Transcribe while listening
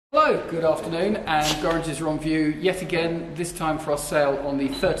Hello, good afternoon, and Gorringes are on view yet again, this time for our sale on the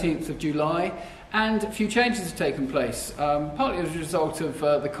 13th of July, and a few changes have taken place, partly as a result of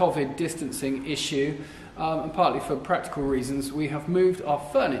the COVID distancing issue, and partly for practical reasons. We have moved our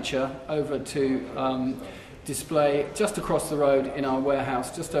furniture over to display just across the road in our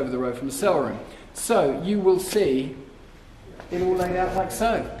warehouse, just over the road from the sale room. So you will see it all laid out like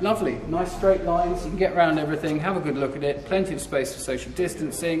so. Lovely, nice straight lines, you can get around everything, have a good look at it, plenty of space for social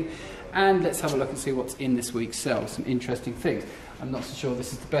distancing, and let's have a look and see what's in this week's sale. Some interesting things. I'm not so sure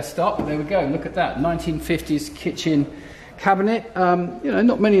this is the best start, but there we go, look at that, 1950s kitchen cabinet. You know,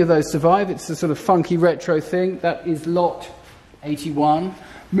 not many of those survive. It's a sort of funky retro thing. That is lot 81.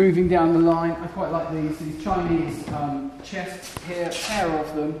 Moving down the line, I quite like these Chinese chests here, a pair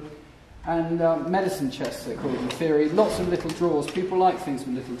of them. And medicine chests, they're called in theory. Lots of little drawers. People like things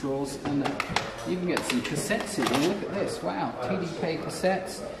with little drawers, and you can get some cassettes in here. Look at this, wow, TDK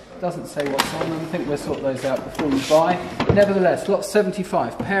cassettes. Doesn't say what's on them. I think we'll sort those out before we buy. Nevertheless, lot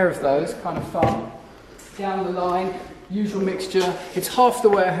 75, pair of those, kind of fun. Down the line, usual mixture. It's half the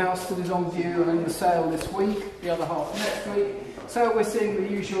warehouse that is on view and in the sale this week, the other half next week. So we're seeing the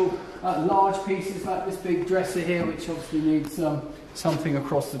usual large pieces like this big dresser here, which obviously needs something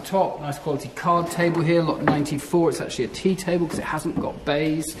across the top. Nice quality card table here, lot 94. It's actually a tea table because it hasn't got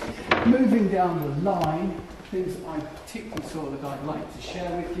bays. Moving down the line, things I particularly saw that I'd like to share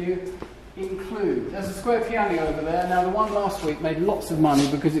with you include, there's a square piano over there. Now the one last week made lots of money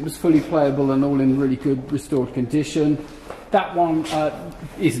because it was fully playable and all in really good restored condition. That one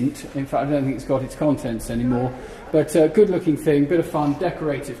isn't. In fact, I don't think it's got its contents anymore. But a good looking thing, bit of fun,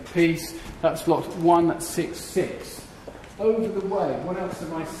 decorative piece. That's lot 166. Over the way, what else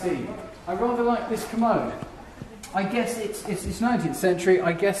have I seen? I rather like this commode. I guess it's 19th century,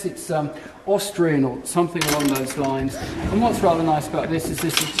 I guess it's Austrian or something along those lines. And what's rather nice about this is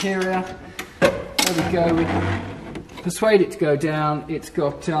this interior. There we go, we persuade it to go down. It's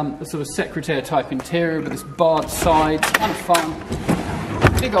got a sort of secretaire type interior with this barred sides, kind of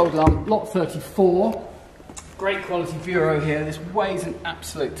fun. Big old lump, lot 34. Great quality bureau here. This weighs an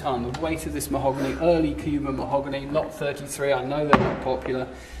absolute ton. The weight of this mahogany, early Cuban mahogany, lot 33. I know they're not popular,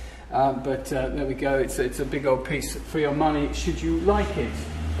 but there we go. It's a big old piece for your money, should you like it.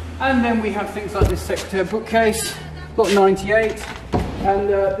 And then we have things like this secretaire bookcase, lot 98. And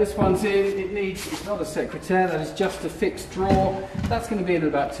this one's in. It's not a secretaire. That is just a fixed drawer. That's going to be in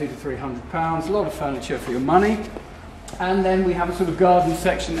about £200 to £300. A lot of furniture for your money. And then we have a sort of garden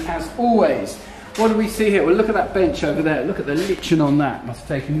section as always. What do we see here? Well, look at that bench over there. Look at the lichen on that. Must have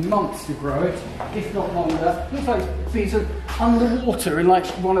taken months to grow it, if not longer. Looks like these are underwater in like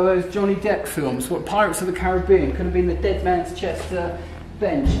one of those Johnny Depp films. What, Pirates of the Caribbean? Could have been the Dead Man's Chest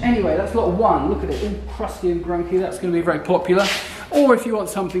bench. Anyway, that's lot 1. Look at it, all crusty and grunky. That's going to be very popular. Or if you want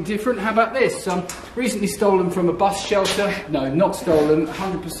something different, how about this? Recently stolen from a bus shelter. No, not stolen,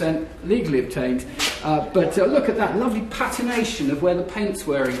 100% legally obtained. But look at that lovely patination of where the paint's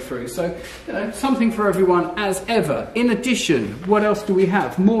wearing through. So, you know, something for everyone as ever. In addition, what else do we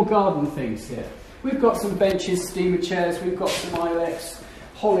have? More garden things here. We've got some benches, steamer chairs. We've got some ilex,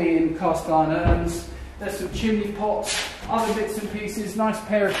 holly in cast iron urns. There's some chimney pots, other bits and pieces. Nice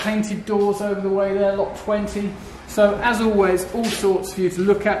pair of painted doors over the way there, lot 20. So, as always, all sorts for you to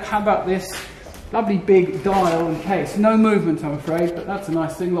look at. How about this? Lovely big dial and case. No movement, I'm afraid, but that's a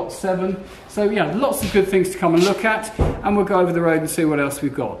nice thing, lot 7. So, yeah, lots of good things to come and look at, and we'll go over the road and see what else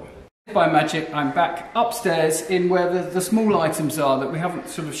we've got. By magic, I'm back upstairs in where the small items are that we haven't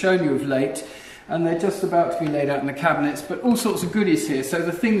sort of shown you of late, and they're just about to be laid out in the cabinets, but all sorts of goodies here. So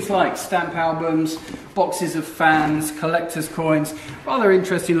the things like stamp albums, boxes of fans, collector's coins, rather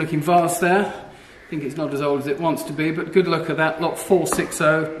interesting looking vase there. I think it's not as old as it wants to be, but good look at that, lot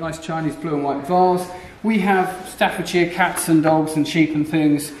 460, nice Chinese blue and white vase. We have Staffordshire cats and dogs and sheep and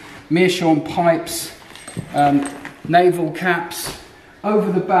things, meerschaum pipes, naval caps.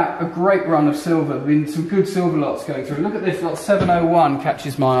 Over the back, a great run of silver, been some good silver lots going through. Look at this, lot 701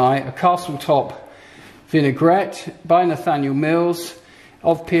 catches my eye, a castle top vinaigrette by Nathaniel Mills,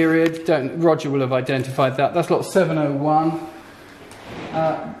 of period, Roger will have identified that, that's lot 701.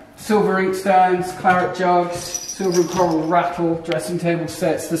 Silver inkstands, claret jugs, silver and coral rattle, dressing table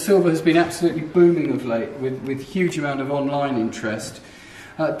sets. The silver has been absolutely booming of late with huge amount of online interest.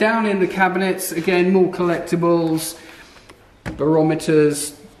 Down in the cabinets, again, more collectibles,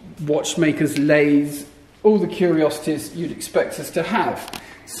 barometers, watchmakers' lathes, all the curiosities you'd expect us to have.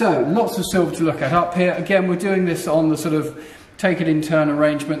 So, lots of silver to look at up here. Again, we're doing this on the sort of take it in turn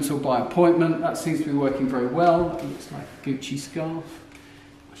arrangements or by appointment. That seems to be working very well. It looks like a Gucci scarf.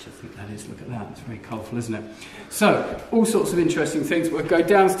 I think that is, look at that, it's very colourful, isn't it? So, all sorts of interesting things. We'll go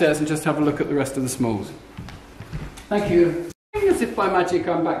downstairs and just have a look at the rest of the smalls. Thank you. As if by magic,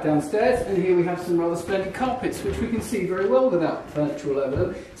 I'm back downstairs, and here we have some rather splendid carpets, which we can see very well without furniture all over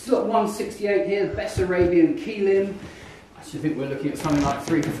them. It's got 168 here, Bessarabian Keelim. I should think we're looking at something like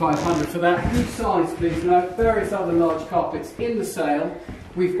 300 to 500 for that. Good size, please note. Various other large carpets in the sale.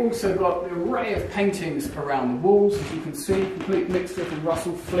 We've also got an array of paintings around the walls, as you can see, complete mixture from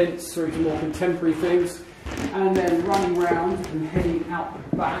Russell Flints through to more contemporary things. And then running round and heading out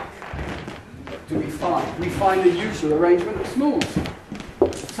the back, what do we find? We find the usual arrangement of smalls.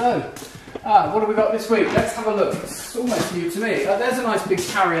 So, what have we got this week? Let's have a look. It's almost new to me. There's a nice big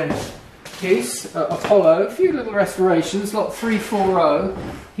carrion piece, Apollo, a few little restorations, lot 340.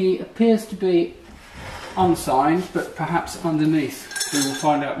 He appears to be unsigned, but perhaps underneath. We will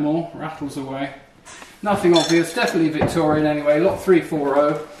find out more. Rattles away. Nothing obvious, definitely Victorian anyway, lot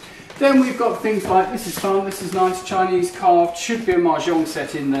 340. Then we've got things like, this is fun, this is nice, Chinese carved, should be a mahjong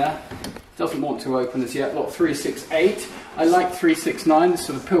set in there. Doesn't want to open as yet, lot 368. I like 369, this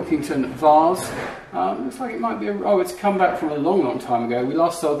sort of Pilkington vase. Looks like it might be it's come back from a long, long time ago. We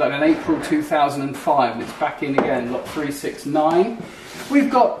last sold that in April 2005, and it's back in again, lot 369. We've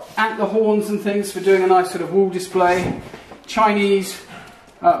got antler horns and things for doing a nice sort of wall display. Chinese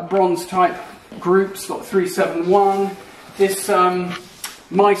bronze type groups, lot 371. This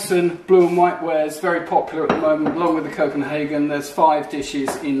Meissen blue and white ware is very popular at the moment, along with the Copenhagen. There's 5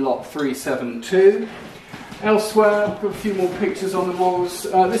 dishes in lot 372. Elsewhere, I've got a few more pictures on the walls.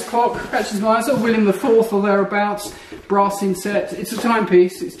 This clock catches my eye, William IV or thereabouts, brass inset. It's a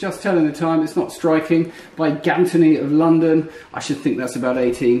timepiece, it's just telling the time, it's not striking, by Gantony of London. I should think that's about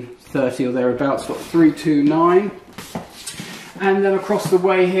 1830 or thereabouts, lot 329. And then across the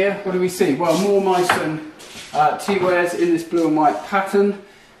way here, what do we see? Well, more Meissen teawares in this blue and white pattern.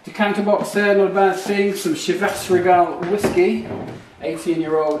 Decanter box there, not a bad thing. Some Chivas Regal whiskey,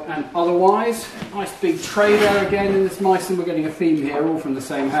 18-year-old and otherwise. Nice big tray there again in this Meissen. We're getting a theme here, all from the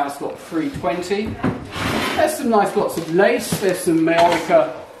same house, lot 320. There's some nice lots of lace. There's some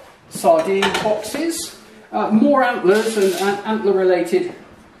Majolica sardine boxes. More antlers and antler-related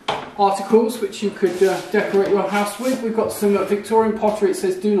articles which you could decorate your house with. We've got some Victorian pottery. It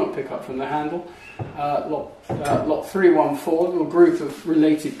says do not pick up from the handle. Lot 314, a little group of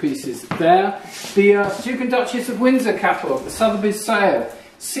related pieces there. The Duke and Duchess of Windsor catalogue, the Sotheby's sale,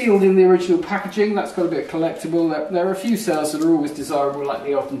 sealed in the original packaging. That's got to be a collectible. There are a few sales that are always desirable, like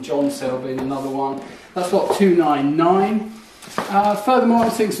the Elton John sale being another one. That's lot 299. Furthermore,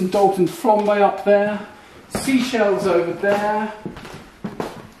 I'm seeing some Dalton flambe up there. Seashells over there.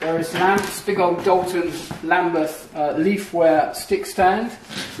 Various lamps, big old Dalton Lambeth leafware stick stand,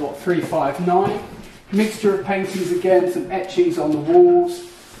 lot 359. Mixture of paintings again, some etchings on the walls,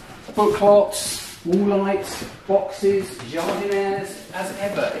 booklots, wall lights, boxes, jardinières, as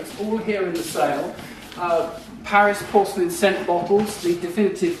ever. It's all here in the sale. Paris porcelain scent bottles, the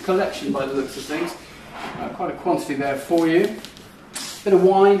definitive collection by the looks of things. Quite a quantity there for you. Bit of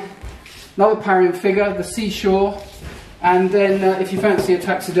wine, another Parian figure, the seashore. And then if you fancy a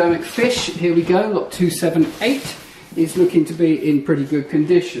taxidermic fish, here we go, lot 278 is looking to be in pretty good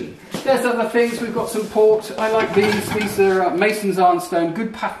condition. There's other things, we've got some port. I like these are Mason's ironstone,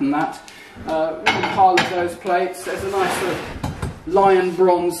 good pattern that. Pile of those plates. There's a nice sort of lion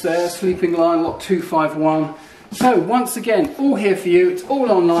bronze there, sleeping lion, lot 251. So once again, all here for you. It's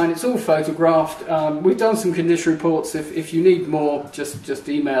all online, it's all photographed. We've done some condition reports. If you need more, just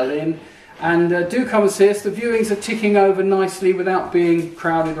email in. And do come and see us. The viewings are ticking over nicely without being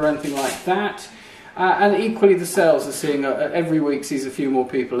crowded or anything like that. And equally the sales are seeing, every week sees a few more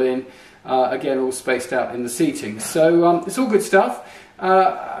people in. Again, all spaced out in the seating. So it's all good stuff.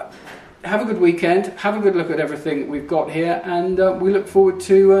 Have a good weekend. Have a good look at everything we've got here. And we look forward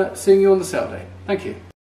to seeing you on the sale day. Thank you.